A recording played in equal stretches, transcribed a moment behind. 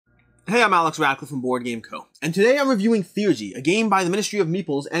Hey, I'm Alex Radcliffe from Board Game Co. And today I'm reviewing Theurgy, a game by the Ministry of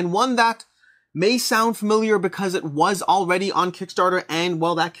Meeples, and one that may sound familiar because it was already on Kickstarter and,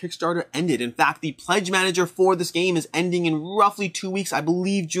 well, that Kickstarter ended. In fact, the pledge manager for this game is ending in roughly 2 weeks, I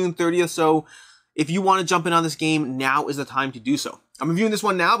believe June 30th, so if you want to jump in on this game, now is the time to do so. I'm reviewing this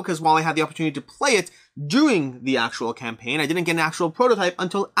one now because while I had the opportunity to play it during the actual campaign, I didn't get an actual prototype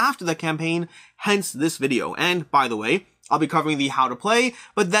until after the campaign, hence this video. And, by the way, I'll be covering the how to play,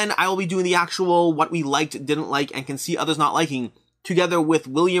 but then I will be doing the actual what we liked, didn't like, and can see others not liking, together with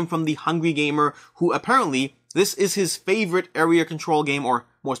William from the Hungry Gamer, who apparently this is his favorite area control game, or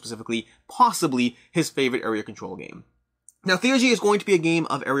more specifically, possibly his favorite area control game. Now, Theurgy is going to be a game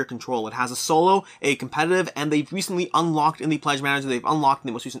of area control. It has a solo, a competitive, and they've recently unlocked in the Pledge Manager, they've unlocked in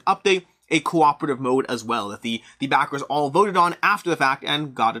the most recent update, a cooperative mode as well, that the backers all voted on after the fact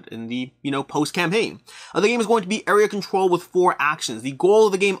and got it in the, post-campaign. The game is going to be area control with 4 actions. The goal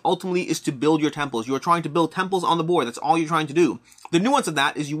of the game ultimately is to build your temples. You are trying to build temples on the board. That's all you're trying to do. The nuance of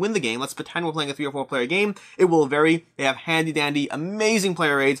that is you win the game. Let's pretend we're playing a 3 or 4 player game. It will vary. They have handy dandy, amazing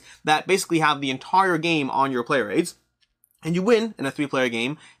player aids that basically have the entire game on your player aids. And you win in a 3-player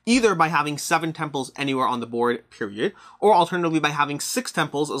game, either by having 7 temples anywhere on the board, period, or alternatively by having 6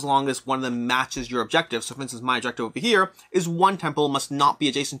 temples as long as one of them matches your objective. So for instance, my objective over here is 1 temple must not be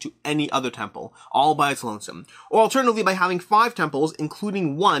adjacent to any other temple, all by its lonesome. Or alternatively by having 5 temples,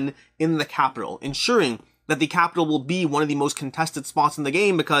 including 1 in the capital, ensuring that the capital will be one of the most contested spots in the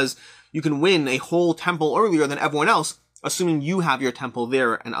game because you can win a whole temple earlier than everyone else, assuming you have your temple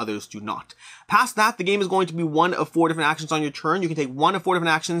there and others do not. Past that, the game is going to be 1 of 4 different actions on your turn. You can take 1 of 4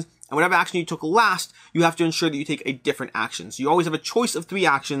 different actions, and whatever action you took last, you have to ensure that you take a different action. So you always have a choice of 3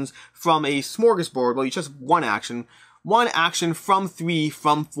 actions from a smorgasbord. Well, you just have 1 action. 1 action from 3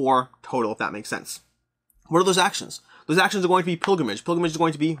 from 4 total, if that makes sense. What are those actions? Those actions are going to be pilgrimage. Pilgrimage is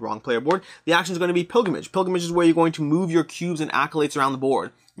going to be, wrong player board. The action is going to be pilgrimage. Pilgrimage is where you're going to move your cubes and acolytes around the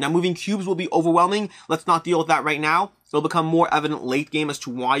board. Now, moving cubes will be overwhelming. Let's not deal with that right now. It'll become more evident late game as to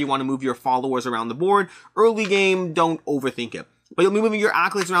why you want to move your followers around the board. Early game, don't overthink it. But you'll be moving your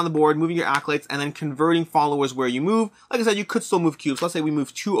acolytes around the board, moving your acolytes, and then converting followers where you move. Like I said, you could still move cubes. Let's say we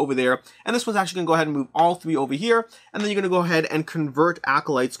move 2 over there, and this one's actually going to go ahead and move all 3 over here, and then you're going to go ahead and convert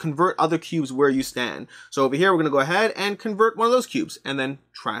acolytes, convert other cubes where you stand. So over here, we're going to go ahead and convert one of those cubes, and then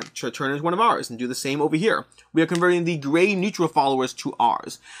try to turn it into one of ours, and do the same over here. We are converting the gray neutral followers to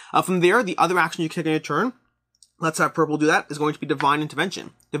ours. From there, the other action you take on your turn, let's have purple do that, is going to be Divine Intervention.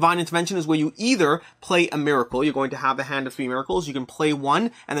 Divine Intervention is where you either play a miracle, you're going to have a hand of 3 miracles, you can play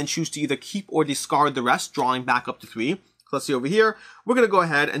 1, and then choose to either keep or discard the rest, drawing back up to 3. So let's see over here, we're going to go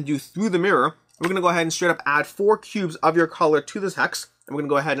ahead and do Through the Mirror. We're going to go ahead and straight up add 4 cubes of your color to this hex, and we're going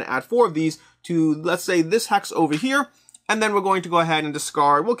to go ahead and add 4 of these to, let's say, this hex over here, and then we're going to go ahead and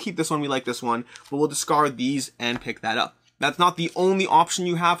discard, we'll keep this one, we like this one, but we'll discard these and pick that up. That's not the only option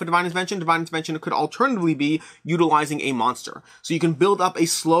you have for Divine Intervention. Divine Intervention could alternatively be utilizing a monster. So you can build up a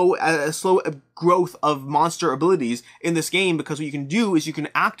slow growth of monster abilities in this game, because what you can do is you can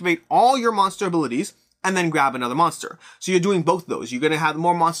activate all your monster abilities and then grab another monster. So you're doing both of those. You're going to have the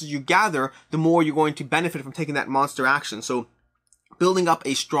more monsters you gather, the more you're going to benefit from taking that monster action. So building up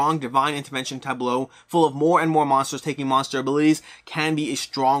a strong Divine Intervention tableau full of more and more monsters taking monster abilities can be a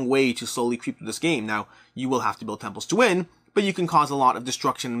strong way to slowly creep through this game. Now, you will have to build temples to win, but you can cause a lot of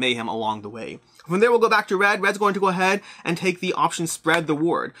destruction and mayhem along the way. From there, we'll go back to red. Red's going to go ahead and take the option Spread the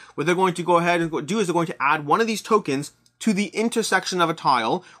Word. What they're going to go ahead and do is they're going to add one of these tokens to the intersection of a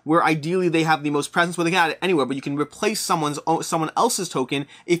tile, where ideally they have the most presence, where they can add it anywhere, but you can replace someone else's token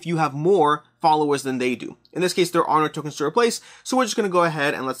if you have more followers than they do. In this case, there are no tokens to replace, so we're just going to go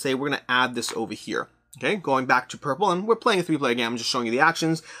ahead and let's say we're going to add this over here. Okay, going back to purple, and we're playing a 3-player game. I'm just showing you the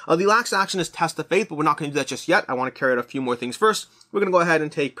actions. The last action is Test of Faith, but we're not going to do that just yet. I want to carry out a few more things first. We're going to go ahead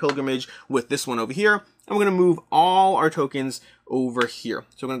and take Pilgrimage with this one over here, and we're going to move all our tokens over here.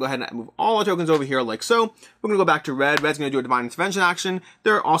 So we're going to go ahead and move all our tokens over here like so. We're going to go back to red. Red's going to do a Divine Intervention action.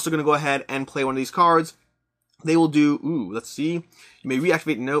 They're also going to go ahead and play one of these cards. They will do, let's see. You may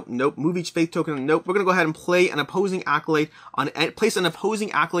reactivate, nope, nope. Move each faith token, nope. We're going to go ahead and play an opposing acolyte place an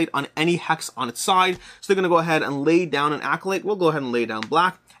opposing acolyte on any hex on its side. So they're going to go ahead and lay down an acolyte. We'll go ahead and lay down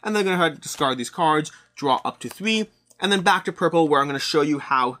black. And they're going to go ahead and discard these cards, draw up to 3. And then back to purple, where I'm going to show you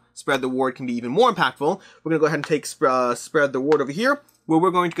how Spread the Word can be even more impactful. We're going to go ahead and take Spread the Word over here, where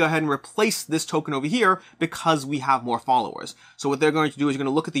we're going to go ahead and replace this token over here because we have more followers. So what they're going to do is you're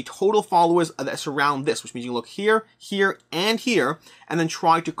going to look at the total followers that surround this, which means you look here, here, and here, and then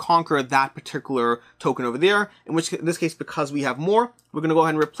try to conquer that particular token over there, in this case, because we have more, we're going to go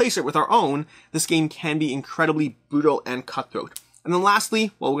ahead and replace it with our own. This game can be incredibly brutal and cutthroat. And then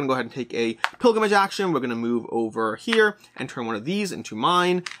lastly, well, we're going to go ahead and take a pilgrimage action. We're going to move over here and turn one of these into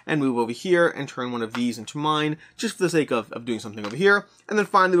mine, and move over here and turn one of these into mine, just for the sake of doing something over here. And then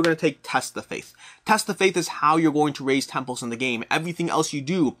finally, we're going to take Test the Faith. Test the Faith is how you're going to raise temples in the game. Everything else you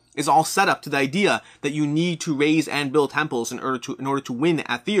do is all set up to the idea that you need to raise and build temples in order to win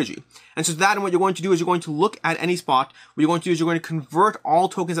at Theurgy. And so that, and what you're going to do is you're going to look at any spot. What you're going to do is you're going to convert all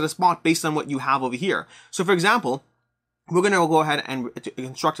tokens at a spot based on what you have over here. So for example, we're going to go ahead and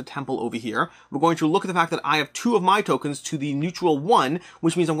construct a temple over here. We're going to look at the fact that I have 2 of my tokens to the neutral 1,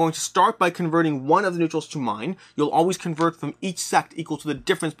 which means I'm going to start by converting one of the neutrals to mine. You'll always convert from each sect equal to the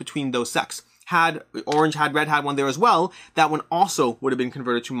difference between those sects. Had orange, had red, had one there as well, that one also would have been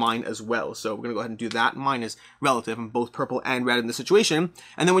converted to mine as well. So we're going to go ahead and do that. Mine is relative. I'm both purple and red in this situation.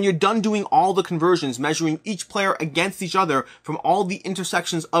 And then when you're done doing all the conversions, measuring each player against each other from all the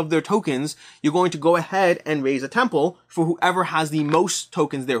intersections of their tokens, you're going to go ahead and raise a temple for whoever has the most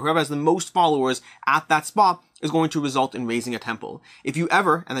tokens there. Whoever has the most followers at that spot is going to result in raising a temple. If you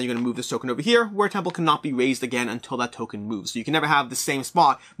ever, and then you're going to move this token over here, where a temple cannot be raised again until that token moves. So you can never have the same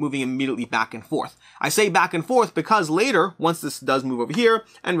spot moving immediately back and forth. I say back and forth because later, once this does move over here,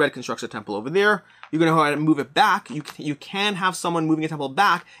 and red constructs a temple over there, you're going to go ahead and move it back. You can have someone moving a temple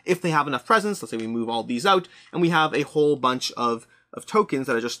back if they have enough presence. Let's say we move all these out, and we have a whole bunch of tokens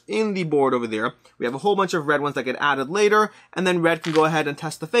that are just in the board over there. We have a whole bunch of red ones that get added later, and then red can go ahead and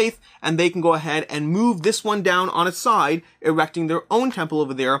test the faith, and they can go ahead and move this one down on its side, erecting their own temple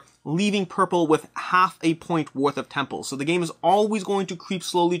over there, leaving purple with half a point worth of temples. So the game is always going to creep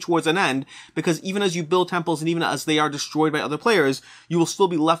slowly towards an end, because even as you build temples and even as they are destroyed by other players, you will still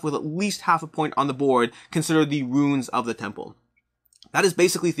be left with at least half a point on the board. Consider the runes of the temple. That is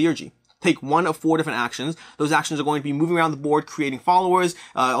basically Theurgy. Take one of 4 different actions. Those actions are going to be moving around the board, creating followers.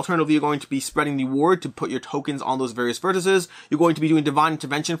 Alternatively, you're going to be spreading the word to put your tokens on those various vertices. You're going to be doing divine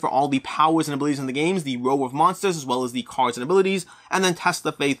intervention for all the powers and abilities in the games, the row of monsters, as well as the cards and abilities. And then Test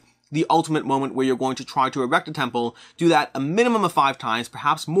the Faith, the ultimate moment where you're going to try to erect a temple. Do that a minimum of 5 times,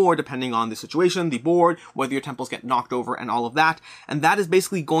 perhaps more, depending on the situation, the board, whether your temples get knocked over, and all of that. And that is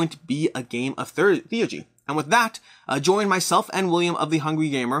basically going to be a game of Theurgy. And with that, join myself and William of the Hungry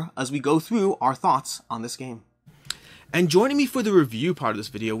Gamer as we go through our thoughts on this game. And joining me for the review part of this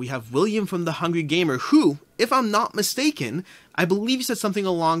video, we have William from the Hungry Gamer, who, if I'm not mistaken, I believe he said something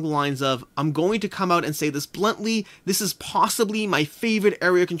along the lines of, I'm going to come out and say this bluntly, this is possibly my favorite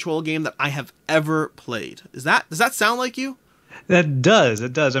area control game that I have ever played. Does that sound like you? That does.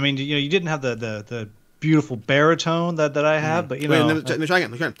 It does. I mean, you didn't have the beautiful baritone that I have, but Wait, let me try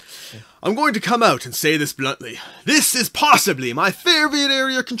again. Yeah. I'm going to come out and say this bluntly. This is possibly my favorite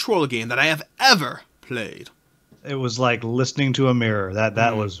area control game that I have ever played. It was like listening to a mirror.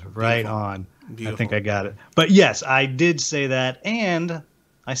 That was right on. Beautiful. I think I got it. But yes, I did say that, and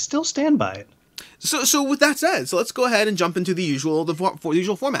I still stand by it. So with that said, so let's go ahead and jump into the usual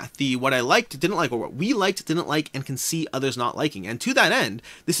format. The what I liked, didn't like, or what we liked, didn't like, and can see others not liking. And to that end,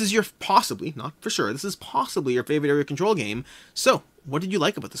 this is your possibly, not for sure, this is possibly your favorite area control game. So what did you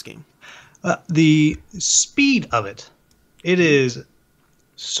like about this game? The speed of it. It is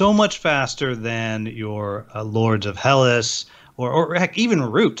so much faster than your Lords of Hellas or heck, even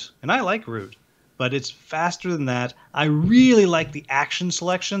Root. And I like Root, but it's faster than that. I really like the action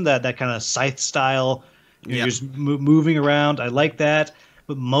selection, that kind of scythe style, you're just moving around. I like that.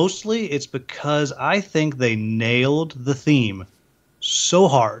 But mostly it's because I think they nailed the theme so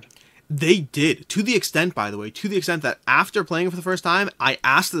hard. They did, to the extent, by the way, that after playing it for the first time, I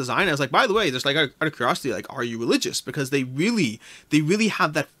asked the designer, I was like, by the way, just like out of curiosity, like, are you religious? Because they really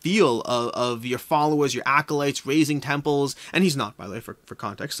have that feel of your followers, your acolytes, raising temples, and he's not, by the way, for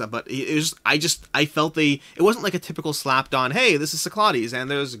context, but it was, I felt it wasn't like a typical slapped on, hey, this is Cyclades,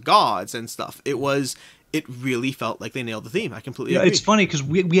 and there's gods and stuff. It really felt like they nailed the theme. I completely agree. It's funny because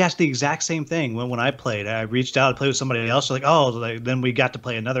we asked the exact same thing when I played. I reached out to play with somebody else. Like, then we got to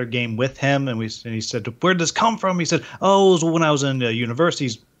play another game with him, and he said, "Where did this come from?" He said, "Oh, it was when I was in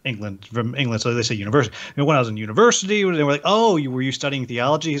universities, from England." So they say university. And when I was in university, they were like, "Oh, were you studying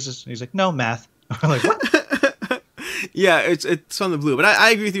theology?" He's like, "No, math." I'm like, what? Yeah, it's on the blue, but I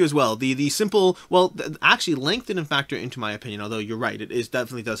agree with you as well. The simple, actually length didn't factor into my opinion, although you're right, it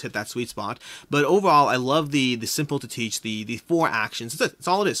definitely does hit that sweet spot. But overall, I love the simple to teach, the 4 actions. That's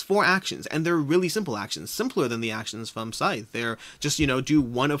all it is, 4 actions, and they're really simple actions, simpler than the actions from Scythe. They're just, do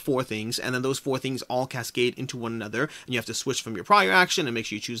one of 4 things, and then those 4 things all cascade into one another, and you have to switch from your prior action and make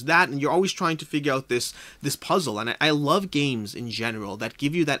sure you choose that, and you're always trying to figure out this puzzle. And I love games in general that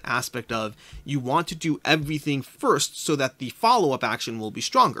give you that aspect of you want to do everything first, so that the follow-up action will be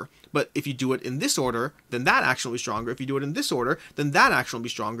stronger. But if you do it in this order, then that action will be stronger. If you do it in this order, then that action will be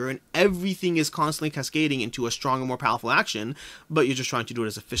stronger. And everything is constantly cascading into a stronger, more powerful action, but you're just trying to do it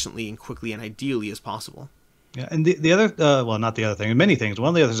as efficiently and quickly and ideally as possible. Yeah, and the other, well, not the other thing, many things. One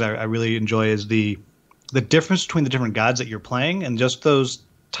of the others I really enjoy is the difference between the different gods that you're playing, and just those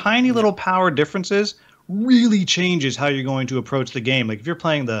tiny little power differences really changes how you're going to approach the game. Like if you're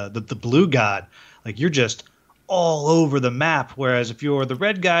playing the blue god, like you're just all over the map, whereas if you're the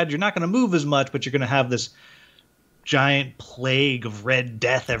red god, you're not going to move as much, but you're going to have this giant plague of red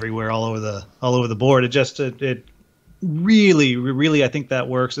death everywhere all over the board. It really I think that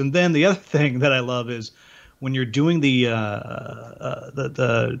works. And then the other thing that I love is when you're doing the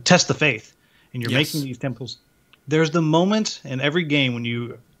test the faith and you're making these temples, there's the moment in every game when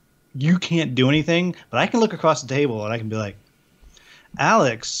you can't do anything, but I can look across the table and I can be like,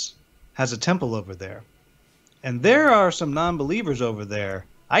 Alex has a temple over there, and there are some non-believers over there.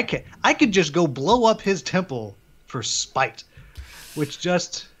 I could just go blow up his temple for spite, which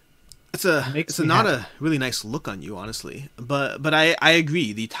just it's not a really nice look on you, honestly. But I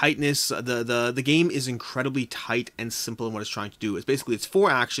agree. The tightness, the game is incredibly tight and simple in what it's trying to do. It's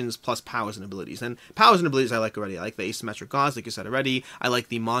 4 actions plus powers and abilities. And powers and abilities I like already. I like the asymmetric gods, like you said already. I like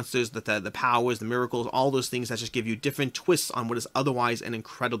the monsters, the powers, the miracles, all those things that just give you different twists on what is otherwise an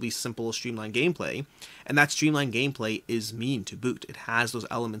incredibly simple, streamlined gameplay. And that streamlined gameplay is mean to boot. It has those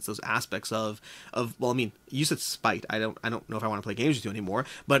elements, those aspects of well, I mean, you said spite. I don't know if I want to play games with you anymore,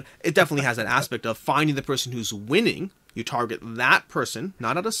 but it definitely has that aspect of finding the person who's winning. You target that person,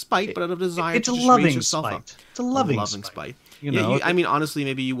 not out of spite, but out of desire to just raise yourself up. It's a loving spite. You know, I mean, honestly,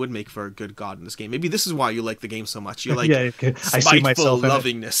 maybe you would make for a good god in this game. Maybe this is why you like the game so much. You're like, I see myself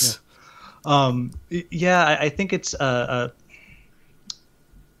lovingness. I think it's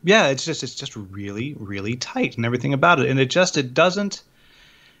it's just really tight and everything about it, and it's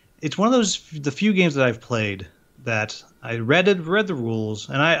one of the few games that I've played that I read the rules,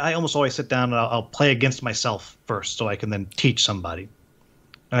 and I almost always sit down and I'll play against myself first so I can then teach somebody.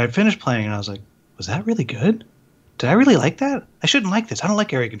 And I finished playing and I was like, was that really good? Did I really like that? I shouldn't like this. I don't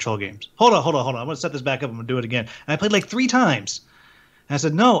like area control games. Hold on. I'm going to set this back up. I'm going to do it again. And I played like 3 times. And I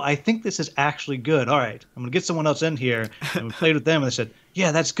said, no, I think this is actually good. All right, I'm going to get someone else in here. And we played with them, and they said,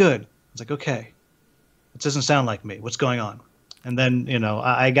 yeah, that's good. I was like, okay, it doesn't sound like me. What's going on? And then,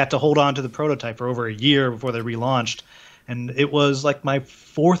 I got to hold on to the prototype for over a year before they relaunched. And it was like my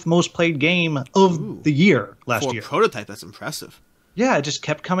 4th most played game of the year last year. For a prototype, that's impressive. Yeah, it just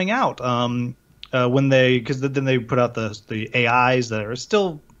kept coming out. Because then they put out the AIs that are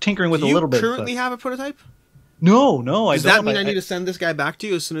still tinkering with a little bit. Do you currently have a prototype? No, I don't. Does that mean I need to send this guy back to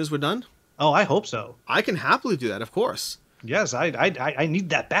you as soon as we're done? Oh, I hope so. I can happily do that, of course. Yes, I need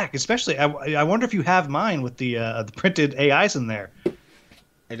that back. Especially, I wonder if you have mine with the printed AIs in there.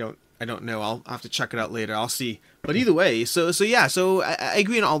 I don't know. I'll have to check it out later. I'll see. But either way, so I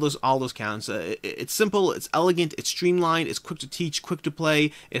agree on all those counts. It's simple, it's elegant, it's streamlined, it's quick to teach, quick to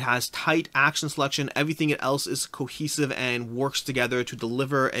play. It has tight action selection. Everything else is cohesive and works together to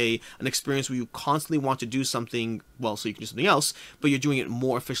deliver an experience where you constantly want to do something, well, so you can do something else, but you're doing it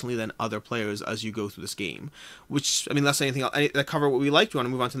more efficiently than other players as you go through this game. Which, I mean, unless anything else, that cover what we like. Do you want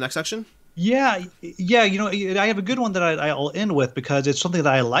to move on to the next section? Yeah. I have a good one that I'll end with because it's something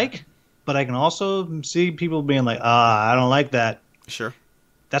that I like. But I can also see people being like, I don't like that. Sure.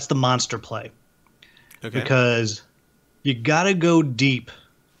 That's the monster play. Okay. Because you got to go deep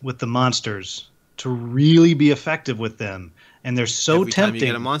with the monsters to really be effective with them. And they're so Every tempting. Time you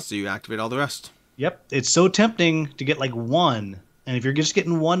get a monster, you activate all the rest. Yep. It's so tempting to get like one. And if you're just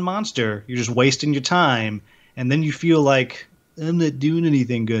getting one monster, you're just wasting your time. And then you feel like, I'm not doing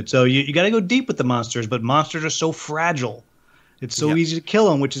anything good. So you got to go deep with the monsters. But monsters are so fragile. It's so easy to kill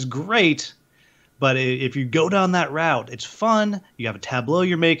them, which is great. But if you go down that route, it's fun. You have a tableau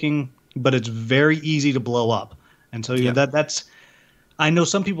you're making, but it's very easy to blow up. And so that's. I know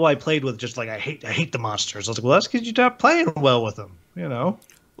some people I played with just like I hate the monsters. I was like, well, that's because you're not playing well with them, Well,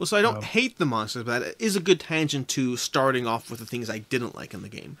 so I don't hate the monsters, but that is a good tangent to starting off with the things I didn't like in the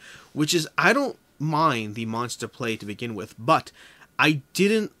game, which is I don't mind the monster play to begin with, but I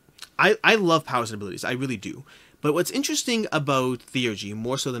love powers and abilities. I really do. But what's interesting about Theurgy,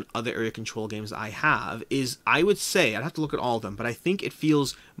 more so than other area control games I have, is I would say, I'd have to look at all of them, but I think it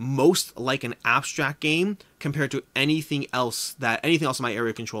feels most like an abstract game compared to anything else in my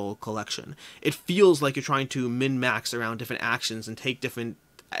area control collection. It feels like you're trying to min-max around different actions and take different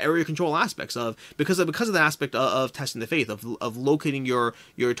area control aspects of because of the aspect of testing the faith, of locating your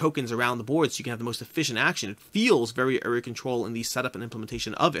tokens around the board so you can have the most efficient action. It feels very area control in the setup and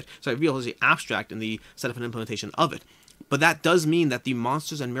implementation of it. So it feels very abstract in the setup and implementation of it. But that does mean that the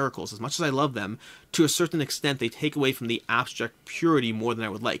monsters and miracles, as much as I love them, to a certain extent they take away from the abstract purity more than I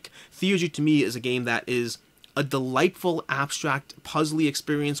would like. Theurgy to me is a game that is a delightful, abstract, puzzly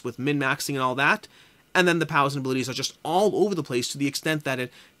experience with min-maxing and all that, and then the powers and abilities are just all over the place to the extent that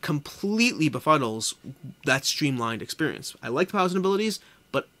it completely befuddles that streamlined experience. I like the powers and abilities,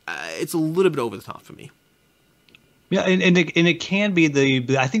 but it's a little bit over the top for me. Yeah, and it can be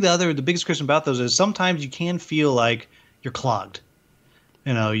I think the biggest question about those is sometimes you can feel like you're clogged.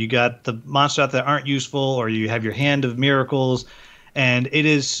 You know, you got the monsters out that aren't useful, or you have your hand of miracles, and it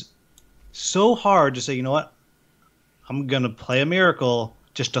is so hard to say, you know what, I'm gonna play a miracle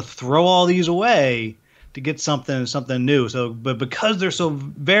just to throw all these away to get something new. So, but because they're so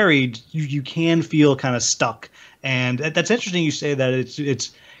varied, you can feel kind of stuck. And that's interesting. You say that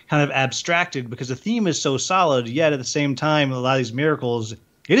it's kind of abstracted because the theme is so solid. Yet at the same time, a lot of these miracles,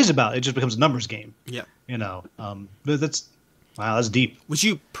 it just becomes a numbers game. Yeah, you know. But that's deep. Which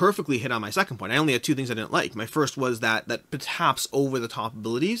you perfectly hit on my second point. I only had two things I didn't like. My first was that perhaps over the top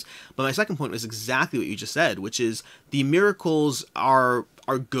abilities, but my second point was exactly what you just said, which is the miracles are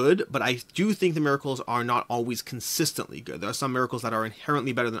good, but I do think the miracles are not always consistently good. There are some miracles that are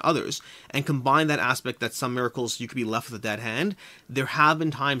inherently better than others, and combine that aspect that some miracles you could be left with a dead hand. There have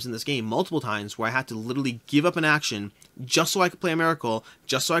been times in this game, multiple times, where I had to literally give up an action just so I could play a miracle,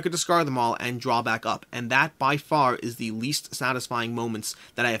 just so I could discard them all and draw back up. And that by far is the least satisfying moments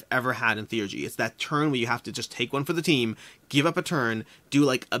that I have ever had in Theurgy. It's that turn where you have to just take one for the team, give up a turn, do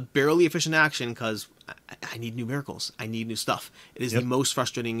like a barely efficient action because I need new miracles. I need new stuff. It is the most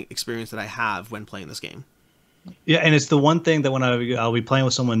frustrating experience that I have when playing this game. Yeah, and it's the one thing that when I'll be playing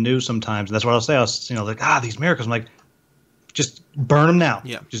with someone new sometimes, and that's what I'll say. Like, these miracles. I'm like, just burn them now.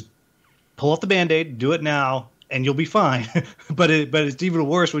 Yeah. Just pull off the Band-Aid, do it now, and you'll be fine. but it's even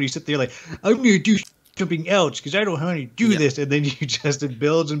worse when you sit there like, I'm going to do something else because I don't know how to do this, and then it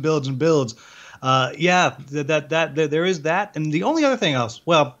builds and builds and builds. There is that, and the only other thing else,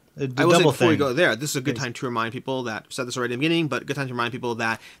 I will say before we go there, this is a good time to remind people that, I've said this already in the beginning, but a good time to remind people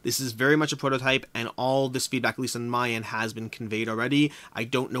that this is very much a prototype, and all this feedback, at least on my end, has been conveyed already. I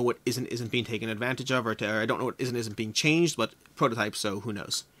don't know what isn't being taken advantage of, or I don't know what isn't being changed, but prototype, so who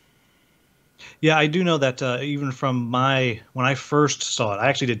knows. Yeah, I do know that even from when I first saw it, I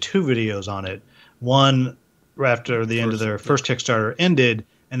actually did 2 videos on it. One after the end of their first Kickstarter ended,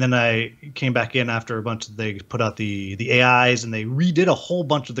 and then I came back in after they put out the AIs, and they redid a whole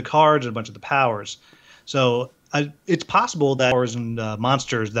bunch of the cards and a bunch of the powers. So it's possible that powers and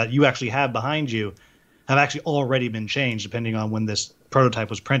monsters that you actually have behind you have actually already been changed, depending on when this prototype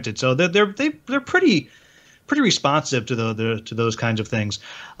was printed. So they're pretty responsive to those kinds of things.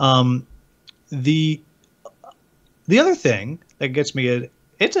 The other thing that gets me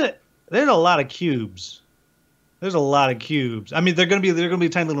there's a lot of cubes. There's a lot of cubes. I mean, they're gonna be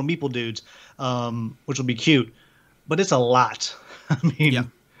tiny little meeple dudes, which will be cute, but it's a lot. I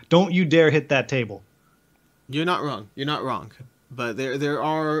mean, Don't you dare hit that table. You're not wrong. You're not wrong. But there's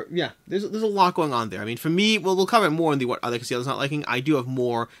a lot going on there. I mean, for me, we'll cover it more in the what other Casilla's not liking. I do have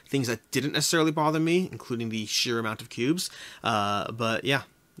more things that didn't necessarily bother me, including the sheer amount of cubes. But yeah,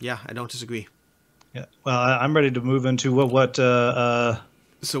 I don't disagree. Yeah. Well, I'm ready to move into what.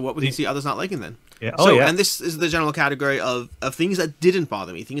 So what would you see others not liking then? Yeah. And this is the general category of things that didn't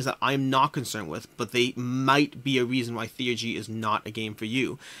bother me, things that I'm not concerned with, but they might be a reason why Theurgy is not a game for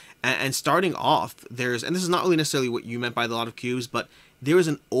you. And starting off, and this is not really necessarily what you meant by the lot of cubes, but there is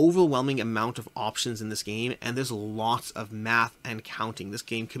an overwhelming amount of options in this game, and there's lots of math and counting. This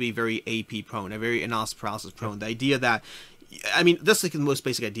game could be very AP prone, very analysis paralysis prone. The idea that, I mean, that's like the most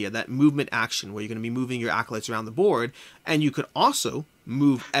basic idea, that movement action, where you're going to be moving your acolytes around the board, and you could also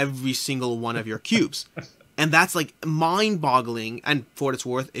move every single one of your cubes. And that's like mind-boggling, and for what it's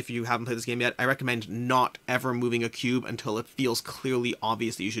worth, if you haven't played this game yet, I recommend not ever moving a cube until it feels clearly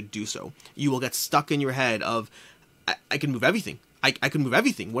obvious that you should do so. You will get stuck in your head of, I can move everything. I can move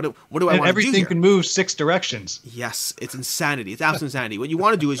everything. What do I want to do here? Everything can move 6 directions. Yes, it's insanity. It's absolute insanity. What you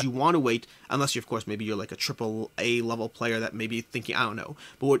want to do is you want to wait, unless of course maybe you're like a AAA level player that may be thinking, I don't know.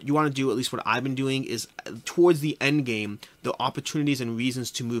 But what you want to do, at least what I've been doing, is towards the end game, the opportunities and reasons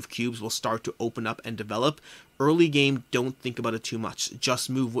to move cubes will start to open up and develop. Early game, don't think about it too much. Just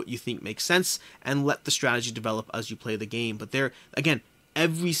move what you think makes sense and let the strategy develop as you play the game. But again,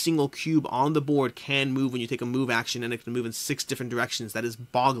 every single cube on the board can move when you take a move action, and it can move in 6 different directions. That is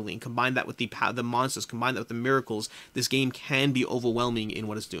boggling. Combine that with the monsters, combine that with the miracles. This game can be overwhelming in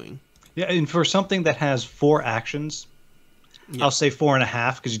what it's doing. Yeah, and for something that has 4 actions, I'll say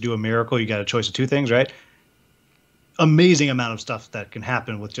 4.5 because you do a miracle, you got a choice of 2 things, right? Amazing amount of stuff that can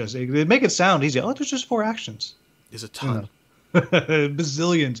happen with just, they make it sound easy. Oh, there's just 4 actions. There's a ton.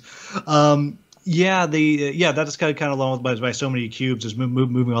 Bazillions. That is kind of along with by so many cubes, is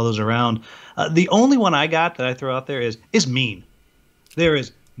moving all those around. The only one I got that I throw out there is mean. There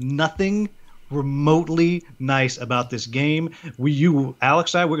is nothing remotely nice about this game.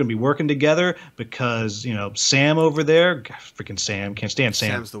 Alex and I, we're going to be working together because, Sam over there, freaking Sam, can't stand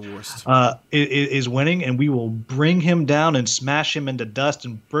Sam. Sam's the worst. Is winning, and we will bring him down and smash him into dust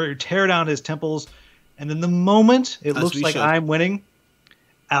and tear down his temples. And then the moment it looks like I'm winning,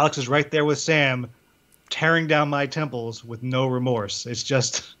 Alex is right there with Sam, tearing down my temples with no remorse. It's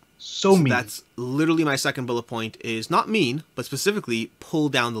just so mean. That's literally my second bullet point, is not mean, but specifically pull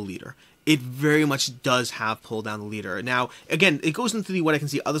down the leader. It very much does have pull down the leader. Now, again, it goes into what I can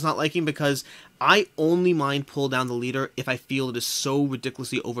see others not liking, because I only mind pull down the leader if I feel it is so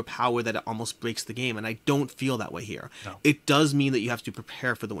ridiculously overpowered that it almost breaks the game, and I don't feel that way here. No. It does mean that you have to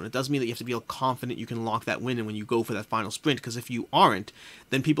prepare for the win. It does mean that you have to feel confident you can lock that win in when you go for that final sprint, because if you aren't,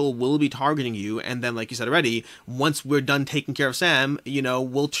 then people will be targeting you, and then, like you said already, once we're done taking care of Sam,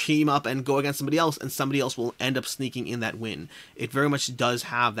 we'll team up and go against somebody else, and somebody else will end up sneaking in that win. It very much does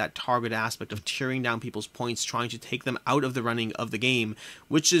have that target aspect of tearing down people's points, trying to take them out of the running of the game,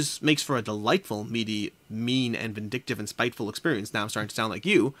 which makes for a delightful, meaty, mean, and vindictive and spiteful experience. Now I'm starting to sound like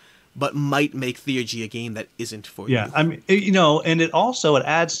you, but might make Theurgy a game that isn't for you. Yeah, I mean, and it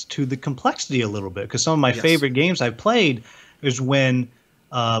adds to the complexity a little bit, because some of my favorite games I've played is when,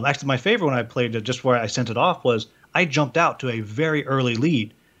 actually my favorite one I played just where I sent it off was I jumped out to a very early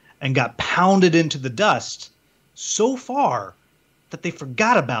lead and got pounded into the dust so far that they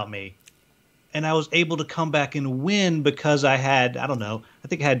forgot about me. And I was able to come back and win because I had, I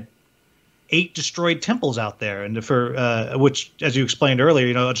think I had 8 destroyed temples out there, and which, as you explained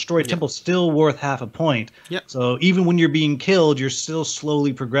earlier, a destroyed temple's still worth half a point. Yep. So even when you're being killed, you're still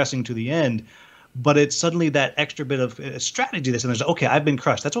slowly progressing to the end. But it's suddenly that extra bit of strategy that's in there. Okay, I've been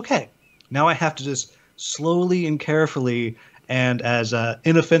crushed. That's okay. Now I have to just slowly and carefully and as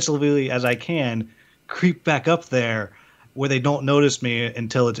inoffensively as I can creep back up there where they don't notice me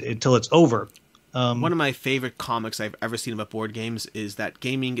until it's over. One of my favorite comics I've ever seen about board games is that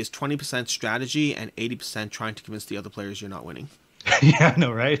gaming is 20% strategy and 80% trying to convince the other players you're not winning. Yeah, I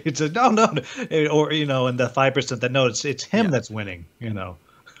know, right? It's no, or and the 5% that no, it's him that's winning.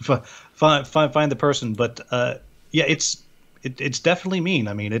 Find the person, but it's definitely mean.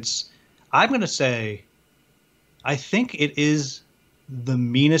 I mean, I'm going to say, I think it is the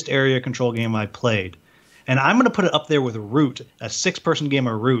meanest area control game I played, and I'm going to put it up there with Root. A 6-person game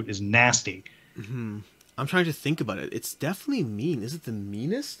of Root is nasty. Mm-hmm. I'm trying to think about it. It's definitely mean. Is it the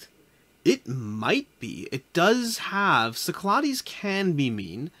meanest? It might be. It does have... Cyclades can be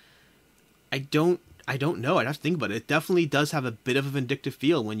mean. I don't know. I'd have to think about it. It definitely does have a bit of a vindictive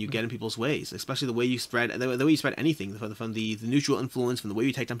feel when you get in people's ways, especially the way you spread anything, from the neutral influence, from the way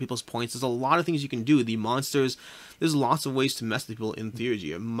you take down people's points. There's a lot of things you can do. The monsters, there's lots of ways to mess with people in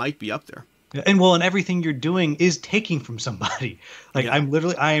Theurgy. It might be up there. And everything you're doing is taking from somebody. Like,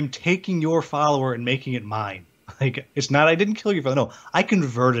 I am taking your follower and making it mine. Like, it's not, I didn't kill your follower. No, I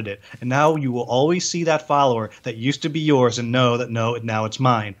converted it. And now you will always see that follower that used to be yours and know that, no, now it's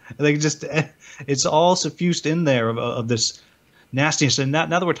mine. Like, it's all suffused in there of this nastiness. And now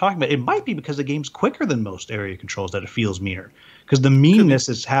that we're talking about it, it might be because the game's quicker than most area controls that it feels meaner. Because the meanness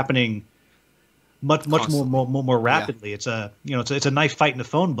is happening much more rapidly. Yeah. It's a knife fight in a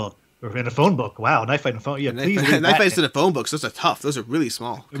phone book. Or in a phone book. Wow, knife fight in a phone. Yeah, please. Knife fights in a phone book. Those are tough. Those are really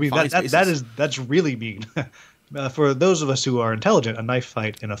small. I mean, that's really mean. For those of us who are intelligent, a knife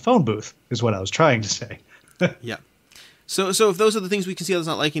fight in a phone booth is what I was trying to say. Yeah. So if those are the things we can see others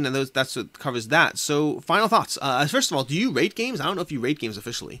not liking, and that's what covers that. So final thoughts. First of all, do you rate games? I don't know if you rate games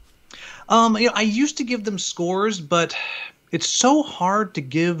officially. I used to give them scores, but it's so hard to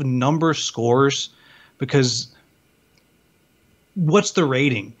give number scores because what's the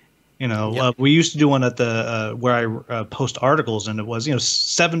rating? We used to do one at the where I post articles, and it was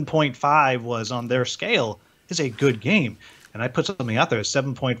 7.5 was on their scale. It's a good game, and I put something out there at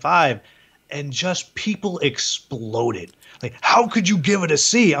 7.5, and just people exploded. Like, how could you give it a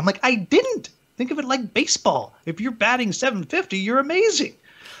C? I'm like, I didn't. Think of it like baseball. If you're batting 750, you're amazing.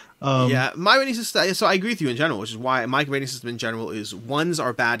 Yeah, my rating system, so I agree with you in general, which is why my rating system in general is 1s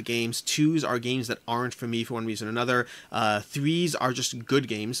are bad games, 2s are games that aren't for me for one reason or another, 3s are just good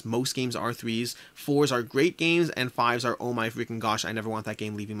games, most games are 3s, 4s are great games, and 5s are oh my freaking gosh, I never want that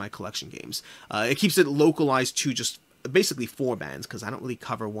game leaving my collection games. It keeps it localized to just basically 4 bands, because I don't really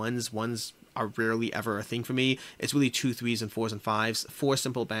cover 1s. 1s are rarely ever a thing for me. It's really 2, 3s, and 4s and 5s. 4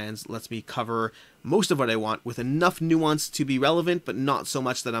 simple bands lets me cover most of what I want with enough nuance to be relevant, but not so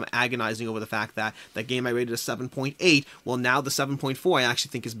much that I'm agonizing over the fact that that game I rated a 7.8, well, now the 7.4 I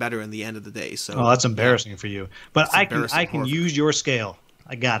actually think is better in the end of the day. So that's embarrassing for you. But I can horrific. use your scale.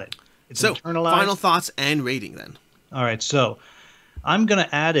 I got it. It's so internalized. Final thoughts and rating then. All right, so I'm going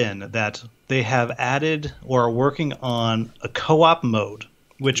to add in that they have added or are working on a co-op mode,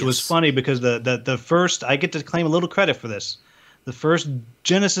 which was funny because the first, I get to claim a little credit for this. The first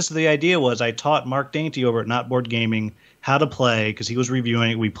genesis of the idea was I taught Mark Dainty over at Not Board Gaming how to play because he was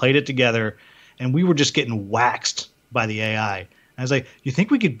reviewing it. We played it together, and we were just getting waxed by the AI. I was like, you think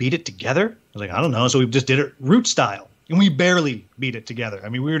we could beat it together? I was like, I don't know. So we just did it root style, and we barely beat it together. I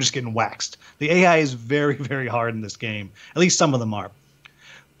mean, we were just getting waxed. The AI is very, very hard in this game. At least some of them are.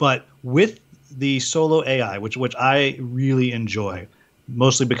 But with the solo AI, which I really enjoy,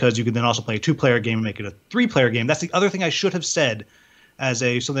 mostly because you can then also play a 2-player game and make it a 3-player game. That's the other thing I should have said as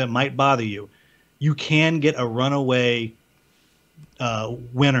something that might bother you. You can get a runaway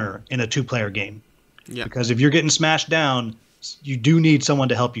winner in a 2-player game. Yeah. Because if you're getting smashed down, you do need someone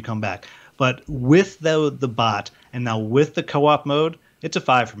to help you come back. But with the bot and now with the co-op mode, it's a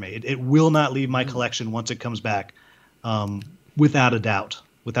 5 for me. It will not leave my collection once it comes back, without a doubt.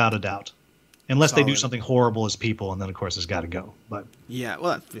 Without a doubt. Unless they do something horrible as people, and then, of course, it's got to go. But yeah,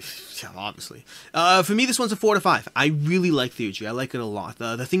 well, yeah, obviously. For me, this one's a 4 to 5. I really like Theurgy. I like it a lot.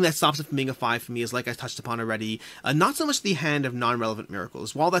 The thing that stops it from being a 5 for me is, like I touched upon already, not so much the hand of non-relevant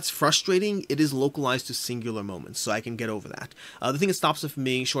miracles. While that's frustrating, it is localized to singular moments, so I can get over that. The thing that stops it from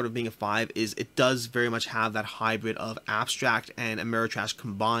being short of being a 5 is it does very much have that hybrid of abstract and Ameritrash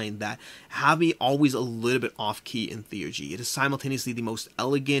combined that have me always a little bit off-key in Theurgy. It is simultaneously the most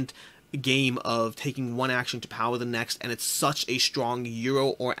elegant game of taking one action to power the next, and it's such a strong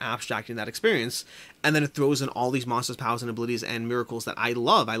Euro or abstract in that experience, and then it throws in all these monsters, powers, and abilities and miracles that I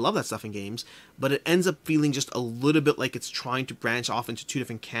love. I love that stuff in games, but it ends up feeling just a little bit like it's trying to branch off into 2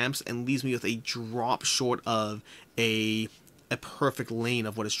 different camps and leaves me with a drop short of a perfect lane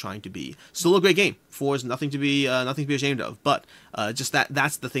of what it's trying to be. Still a great game. 4 is nothing to be ashamed of, but just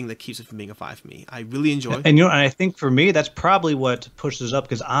that's the thing that keeps it from being a 5 for me. I really enjoy. And I think for me that's probably what pushes up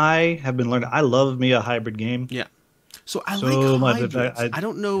because I have been learning. I love me a hybrid game. Yeah. So I like hybrids. I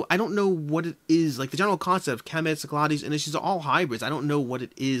don't know what it is. Like the general concept, Kemets, acolytes, and these are all hybrids. I don't know what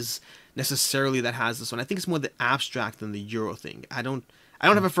it is necessarily that has this one. I think it's more the abstract than the Euro thing. I don't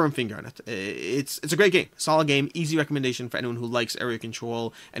have a firm finger on it. It's a great game, solid game, easy recommendation for anyone who likes area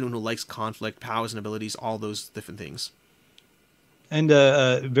control, anyone who likes conflict, powers and abilities, all those different things. And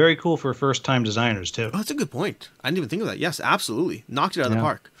very cool for first-time designers too. Oh, that's a good point. I didn't even think of that. Yes, absolutely, knocked it out of the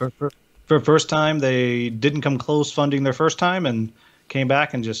park. For first time, they didn't come close funding their first time and came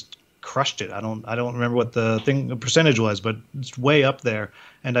back and just crushed it. I don't remember what the percentage was, but it's way up there.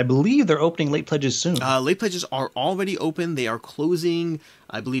 And I believe they're opening late pledges soon. Late pledges are already open. They are closing,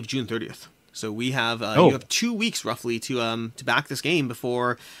 I believe, June 30th. So we have you have 2 weeks roughly to back this game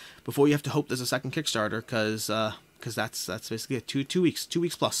before you have to hope there's a second Kickstarter because that's basically it. 2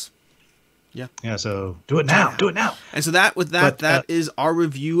 weeks plus. Yeah. Yeah. So do it now. Do it now. And so that is our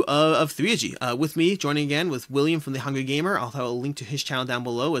review of Theurgy. With me joining again with William from The Hungry Gamer. I'll have a link to his channel down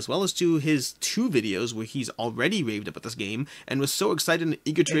below, as well as to his 2 videos where he's already raved about this game and was so excited and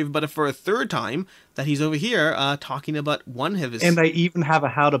eager to rave about it for a 3rd time that he's over here talking about one of his. And I even have a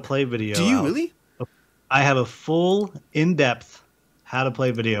how to play video. Do you really? I have a full, in-depth how to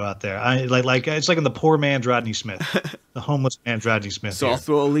play video out there. It's like in the poor man's Rodney Smith, the homeless man's Rodney Smith. So here. I'll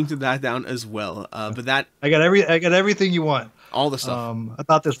throw a link to that down as well. But that I got everything you want. All the stuff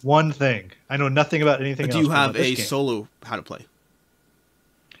about this one thing. I know nothing about anything else. Do you have a solo how to play?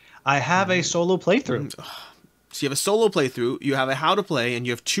 I have a solo playthrough. So you have a solo playthrough. You have a how to play, and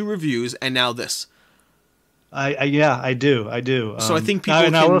you have 2 reviews, and now this. I do. So I think people.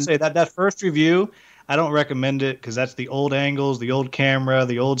 And I will say that first review, I don't recommend it because that's the old angles, the old camera,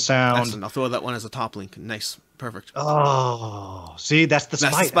 the old sound. Excellent. I'll throw that one as a top link. Nice. Perfect. Oh, see, that's the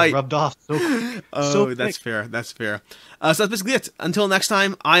spite. I rubbed off. So that's fair. That's fair. So that's basically it. Until next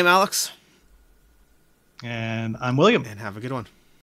time, I'm Alex. And I'm William. And have a good one.